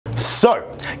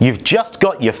So, you've just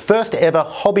got your first ever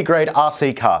hobby grade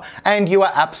RC car and you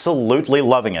are absolutely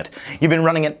loving it. You've been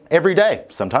running it every day,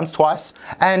 sometimes twice,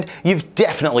 and you've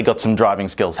definitely got some driving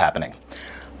skills happening.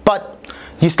 But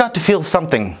you start to feel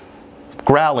something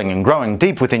growling and growing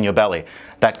deep within your belly,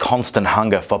 that constant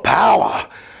hunger for power.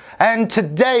 And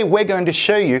today we're going to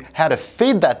show you how to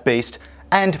feed that beast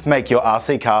and make your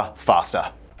RC car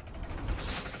faster.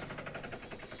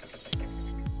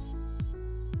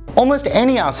 Almost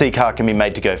any RC car can be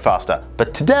made to go faster,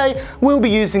 but today we'll be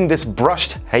using this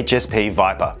brushed HSP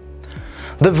Viper.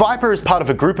 The Viper is part of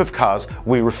a group of cars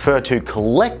we refer to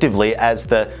collectively as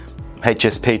the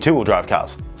HSP two-wheel drive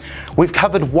cars. We've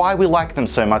covered why we like them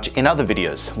so much in other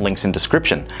videos, links in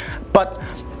description. But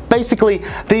basically,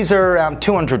 these are around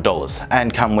 $200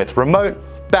 and come with remote,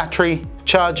 battery,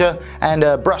 charger, and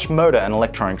a brush motor and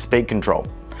electronic speed control.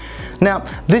 Now,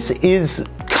 this is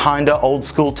kinda old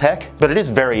school tech, but it is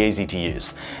very easy to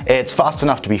use. It's fast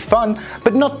enough to be fun,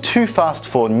 but not too fast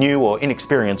for new or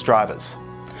inexperienced drivers.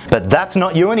 But that's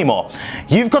not you anymore.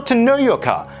 You've got to know your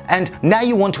car, and now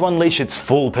you want to unleash its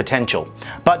full potential.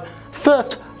 But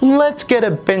first, let's get a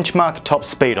benchmark top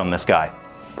speed on this guy.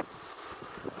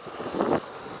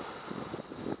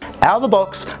 Out of the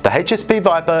box, the HSP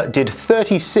Viper did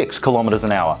 36 kilometers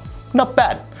an hour. Not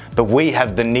bad, but we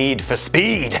have the need for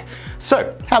speed.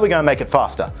 So, how are we going to make it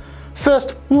faster?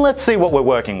 First, let's see what we're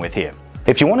working with here.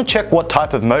 If you want to check what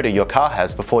type of motor your car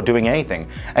has before doing anything,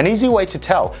 an easy way to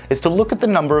tell is to look at the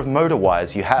number of motor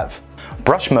wires you have.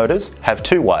 Brush motors have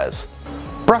 2 wires.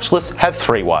 Brushless have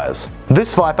 3 wires.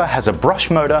 This Viper has a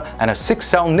brush motor and a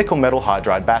 6-cell nickel metal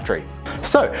hydride battery.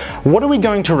 So, what are we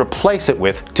going to replace it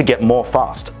with to get more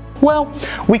fast? Well,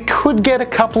 we could get a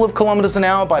couple of kilometers an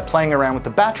hour by playing around with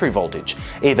the battery voltage,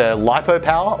 either Lipo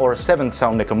power or a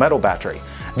 7-cell nickel metal battery.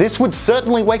 This would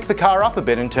certainly wake the car up a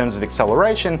bit in terms of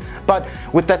acceleration, but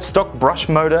with that stock brush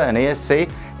motor and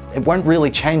ESC, it won't really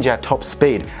change our top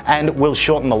speed and will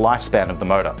shorten the lifespan of the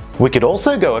motor. We could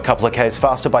also go a couple of k's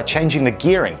faster by changing the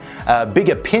gearing. A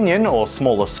bigger pinion or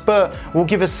smaller spur will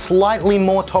give us slightly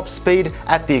more top speed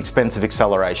at the expense of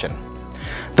acceleration.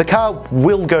 The car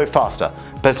will go faster,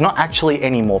 but it's not actually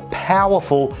any more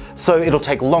powerful, so it'll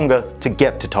take longer to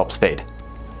get to top speed.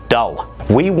 Dull.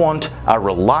 We want a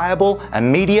reliable,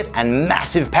 immediate, and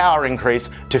massive power increase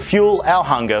to fuel our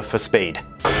hunger for speed.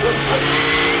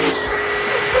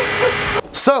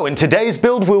 So in today's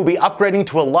build, we'll be upgrading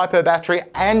to a Lipo battery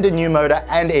and a new motor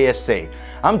and ESC.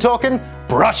 I'm talking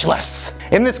brushless.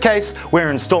 In this case, we're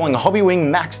installing a Hobbywing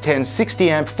Max 10 60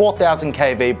 amp 4000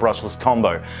 kV brushless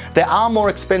combo. There are more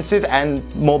expensive and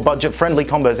more budget-friendly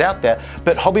combos out there,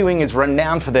 but Hobbywing is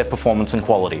renowned for their performance and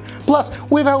quality. Plus,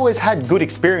 we've always had good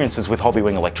experiences with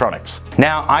Hobbywing electronics.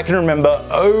 Now, I can remember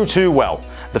oh too well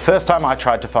the first time I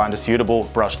tried to find a suitable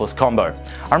brushless combo.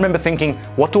 I remember thinking,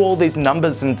 what do all these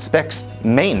numbers and specs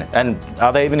mean? And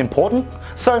are they even important?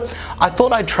 So I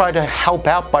thought I'd try to help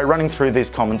out by running through these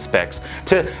common specs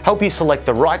to help you select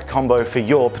the right combo for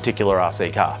your particular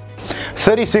RC car.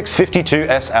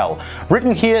 3652SL.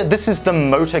 Written here, this is the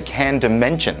motor can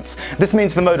dimensions. This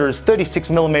means the motor is 36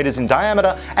 millimeters in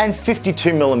diameter and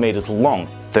 52 millimeters long.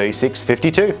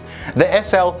 3652. The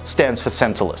SL stands for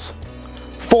sensorless.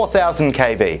 4000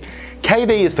 kV. kV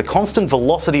is the constant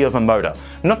velocity of a motor,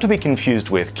 not to be confused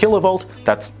with kilovolt,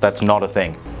 that's not a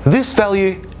thing. This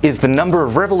value is the number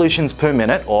of revolutions per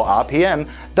minute, or RPM,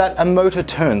 that a motor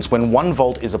turns when 1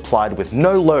 volt is applied with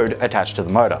no load attached to the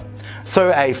motor.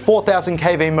 So a 4000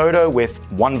 kV motor with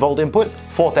 1 volt input,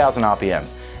 4000 RPM,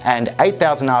 and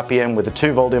 8000 RPM with a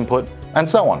 2 volt input, and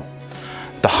so on.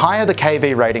 The higher the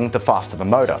kV rating, the faster the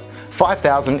motor.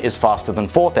 5000 is faster than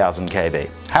 4000 kV.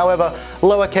 However,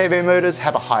 lower kV motors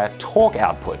have a higher torque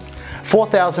output.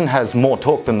 4000 has more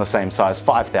torque than the same size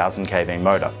 5000 kV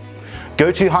motor.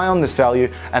 Go too high on this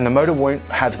value and the motor won't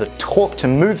have the torque to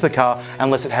move the car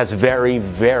unless it has very,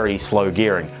 very slow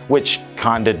gearing, which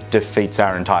kinda defeats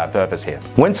our entire purpose here.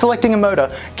 When selecting a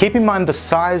motor, keep in mind the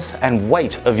size and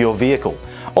weight of your vehicle.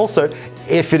 Also,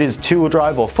 if it is 2-wheel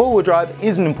drive or 4-wheel drive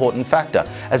is an important factor,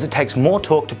 as it takes more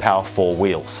torque to power 4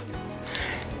 wheels.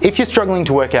 If you're struggling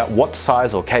to work out what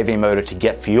size or kV motor to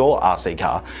get for your RC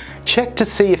car, check to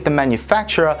see if the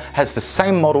manufacturer has the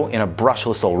same model in a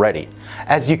brushless already,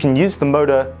 as you can use the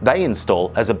motor they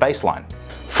install as a baseline.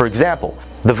 For example,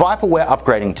 the Viper we're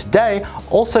upgrading today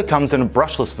also comes in a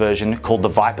brushless version called the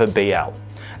Viper BL.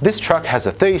 This truck has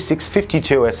a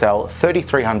 3652SL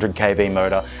 3300 kV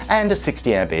motor and a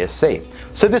 60 amp ESC.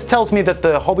 So this tells me that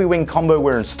the Hobbywing combo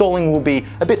we're installing will be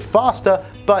a bit faster,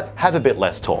 but have a bit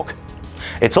less torque.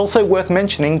 It's also worth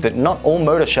mentioning that not all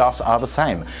motor shafts are the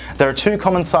same. There are two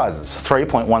common sizes,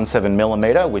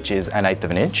 3.17mm, which is 1/8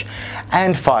 of an inch,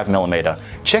 and 5mm.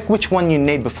 Check which one you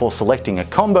need before selecting a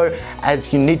combo,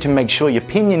 as you need to make sure your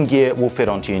pinion gear will fit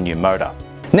onto your new motor.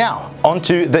 Now,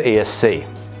 onto the ESC.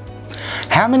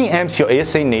 How many amps your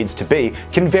ESC needs to be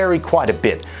can vary quite a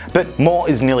bit, but more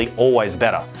is nearly always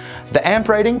better. The amp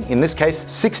rating, in this case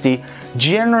 60,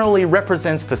 generally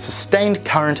represents the sustained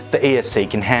current the ESC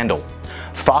can handle.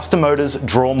 Faster motors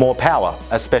draw more power,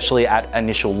 especially at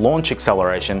initial launch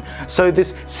acceleration, so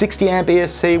this 60 amp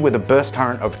ESC with a burst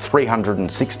current of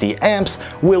 360 amps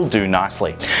will do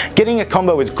nicely. Getting a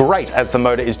combo is great as the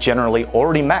motor is generally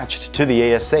already matched to the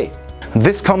ESC.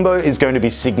 This combo is going to be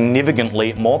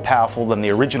significantly more powerful than the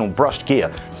original brushed gear,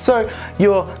 so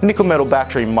your nickel metal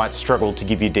battery might struggle to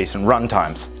give you decent run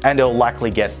times, and it'll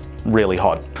likely get really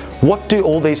hot. What do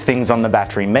all these things on the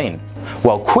battery mean?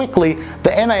 Well, quickly,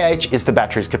 the mAh is the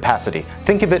battery's capacity.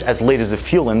 Think of it as litres of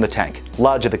fuel in the tank.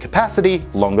 Larger the capacity,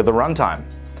 longer the runtime.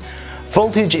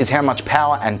 Voltage is how much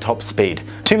power and top speed.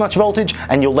 Too much voltage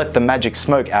and you'll let the magic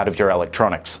smoke out of your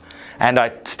electronics. And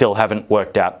I still haven't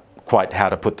worked out quite how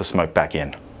to put the smoke back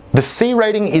in. The C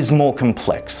rating is more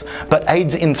complex, but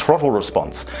aids in throttle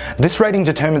response. This rating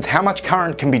determines how much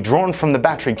current can be drawn from the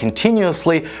battery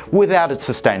continuously without it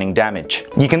sustaining damage.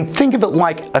 You can think of it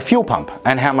like a fuel pump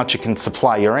and how much it can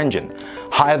supply your engine.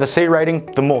 Higher the C rating,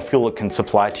 the more fuel it can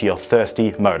supply to your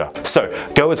thirsty motor. So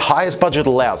go as high as budget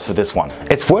allows for this one.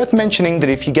 It's worth mentioning that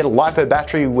if you get a Lipo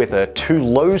battery with a too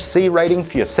low C rating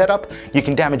for your setup, you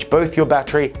can damage both your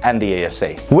battery and the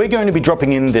ESC. We're going to be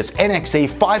dropping in this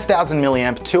NXE 5000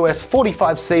 mAh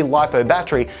 2S45C Lipo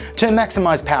battery to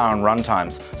maximize power and run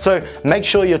times. So make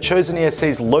sure your chosen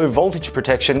ESC's low voltage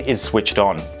protection is switched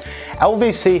on.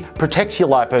 LVC protects your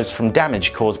LiPos from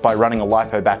damage caused by running a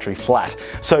Lipo battery flat,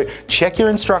 so check your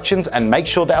instructions and make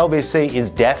sure the LVC is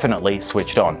definitely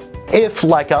switched on. If,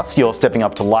 like us, you're stepping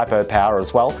up to Lipo power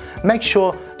as well, make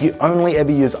sure you only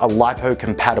ever use a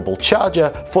Lipo-compatible charger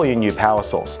for your new power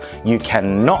source. You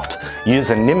cannot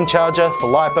use a NIM charger for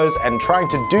Lipos, and trying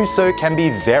to do so can be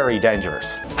very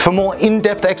dangerous. For more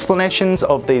in-depth explanations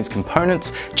of these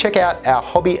components, check out our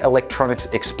Hobby Electronics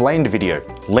Explained video,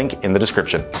 link in the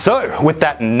description. So, with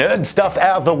that nerd stuff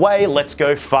out of the way, let's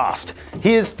go fast.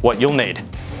 Here's what you'll need.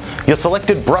 Your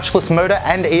selected brushless motor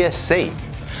and ESC,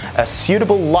 a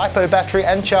suitable Lipo battery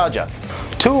and charger,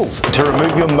 tools to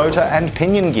remove your motor and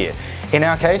pinion gear, in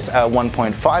our case a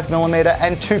 1.5mm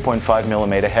and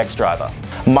 2.5mm hex driver,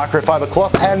 microfiber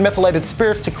cloth and methylated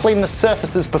spirits to clean the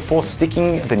surfaces before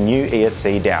sticking the new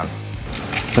ESC down,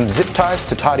 some zip ties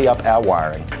to tidy up our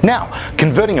wiring. Now,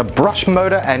 converting a brush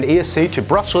motor and ESC to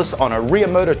brushless on a rear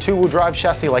motor 2-wheel drive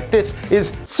chassis like this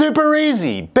is super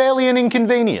easy, barely an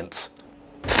inconvenience.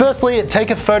 Firstly, take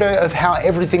a photo of how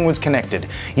everything was connected.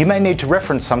 You may need to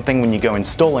reference something when you go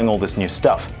installing all this new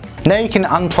stuff. Now you can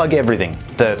unplug everything,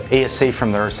 the ESC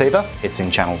from the receiver, it's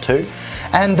in channel 2,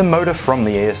 and the motor from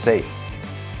the ESC.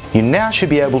 You now should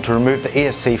be able to remove the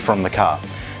ESC from the car.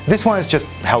 This one is just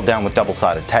held down with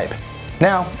double-sided tape.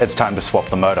 Now it's time to swap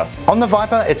the motor. On the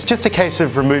Viper, it's just a case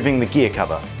of removing the gear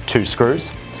cover, 2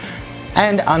 screws,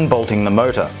 and unbolting the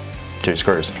motor, 2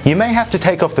 screws. You may have to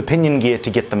take off the pinion gear to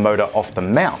get the motor off the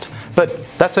mount, but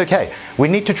that's okay. We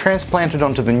need to transplant it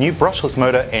onto the new brushless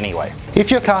motor anyway.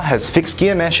 If your car has fixed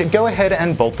gear mesh, go ahead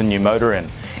and bolt the new motor in.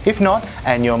 If not,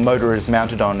 and your motor is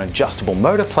mounted on an adjustable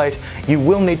motor plate, you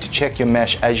will need to check your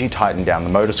mesh as you tighten down the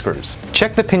motor screws.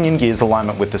 Check the pinion gear's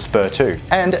alignment with the spur too,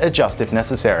 and adjust if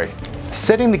necessary.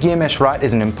 Setting the gear mesh right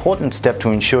is an important step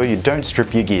to ensure you don't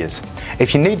strip your gears.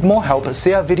 If you need more help,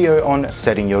 see our video on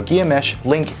setting your gear mesh,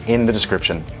 link in the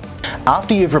description.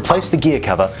 After you've replaced the gear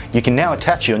cover, you can now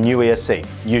attach your new ESC,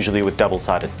 usually with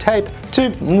double-sided tape,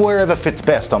 to wherever fits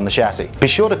best on the chassis. Be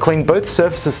sure to clean both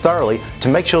surfaces thoroughly to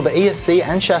make sure the ESC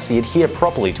and chassis adhere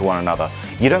properly to one another.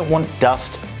 You don't want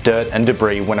dust, dirt and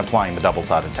debris when applying the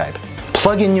double-sided tape.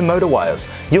 Plug in your motor wires.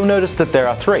 You'll notice that there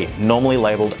are 3, normally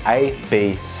labelled A,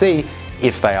 B, C,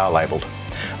 if they are labelled.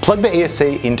 Plug the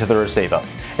ESC into the receiver.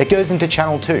 It goes into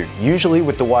channel 2, usually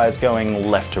with the wires going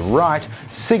left to right,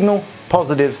 signal,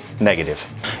 positive, negative.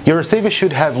 Your receiver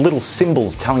should have little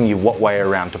symbols telling you what way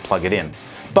around to plug it in.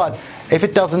 But if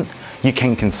it doesn't, you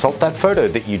can consult that photo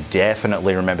that you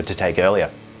definitely remembered to take earlier.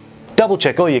 Double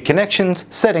check all your connections,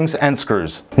 settings and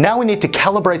screws. Now we need to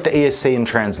calibrate the ESC and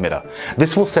transmitter.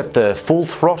 This will set the full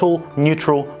throttle,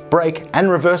 neutral, brake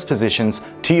and reverse positions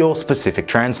to your specific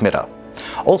transmitter.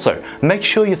 Also, make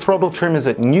sure your throttle trim is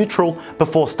at neutral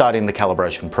before starting the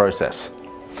calibration process.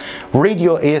 Read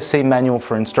your ESC manual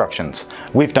for instructions.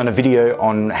 We've done a video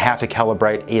on how to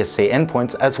calibrate ESC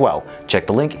endpoints as well. Check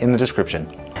the link in the description.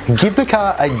 Give the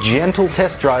car a gentle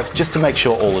test drive just to make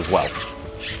sure all is well.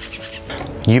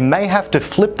 You may have to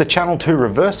flip the channel 2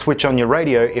 reverse switch on your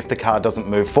radio if the car doesn't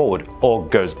move forward or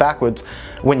goes backwards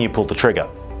when you pull the trigger.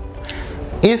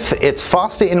 If it's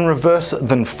faster in reverse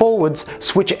than forwards,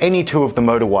 switch any 2 of the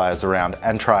motor wires around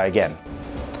and try again.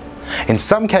 In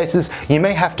some cases, you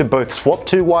may have to both swap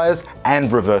 2 wires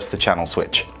and reverse the channel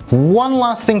switch. One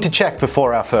last thing to check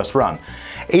before our first run.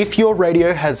 If your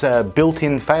radio has a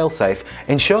built-in failsafe,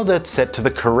 ensure that it's set to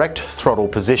the correct throttle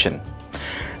position.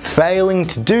 Failing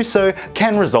to do so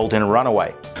can result in a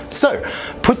runaway. So,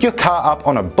 put your car up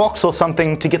on a box or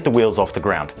something to get the wheels off the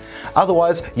ground.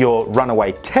 Otherwise, your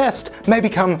runaway test may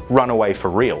become runaway for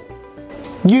real.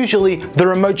 Usually, the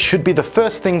remote should be the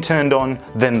first thing turned on,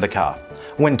 then the car.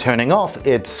 When turning off,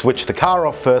 it's switch the car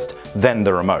off first, then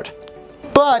the remote.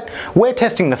 But we're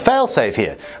testing the failsafe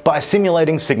here by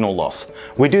simulating signal loss.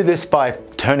 We do this by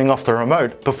turning off the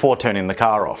remote before turning the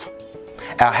car off.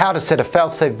 Our how to set a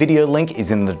failsafe video link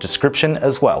is in the description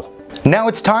as well. Now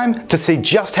it's time to see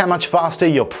just how much faster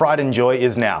your pride and joy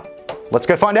is now. Let's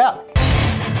go find out.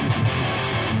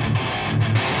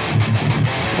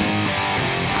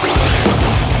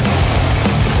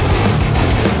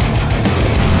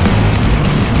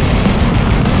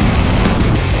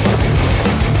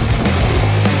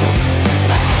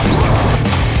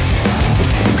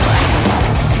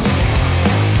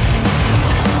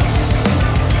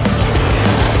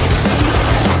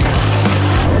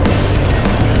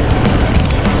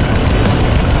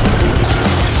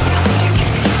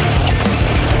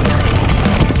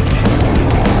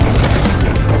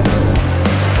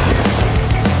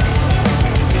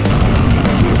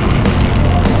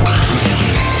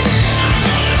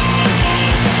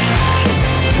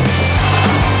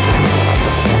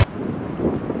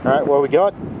 Alright, what we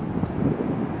got?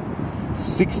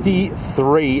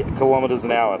 63 kilometers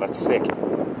an hour, that's sick.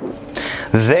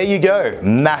 There you go,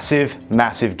 massive,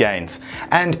 massive gains.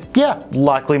 And yeah,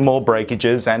 likely more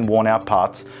breakages and worn out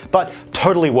parts, but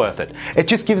totally worth it. It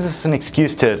just gives us an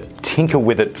excuse to tinker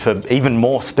with it for even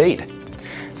more speed.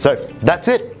 So that's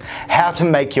it, how to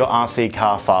make your RC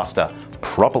car faster,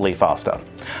 properly faster.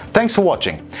 Thanks for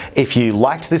watching. If you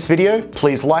liked this video,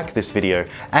 please like this video,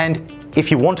 and if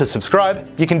you want to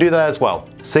subscribe, you can do that as well.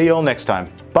 See you all next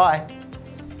time. Bye.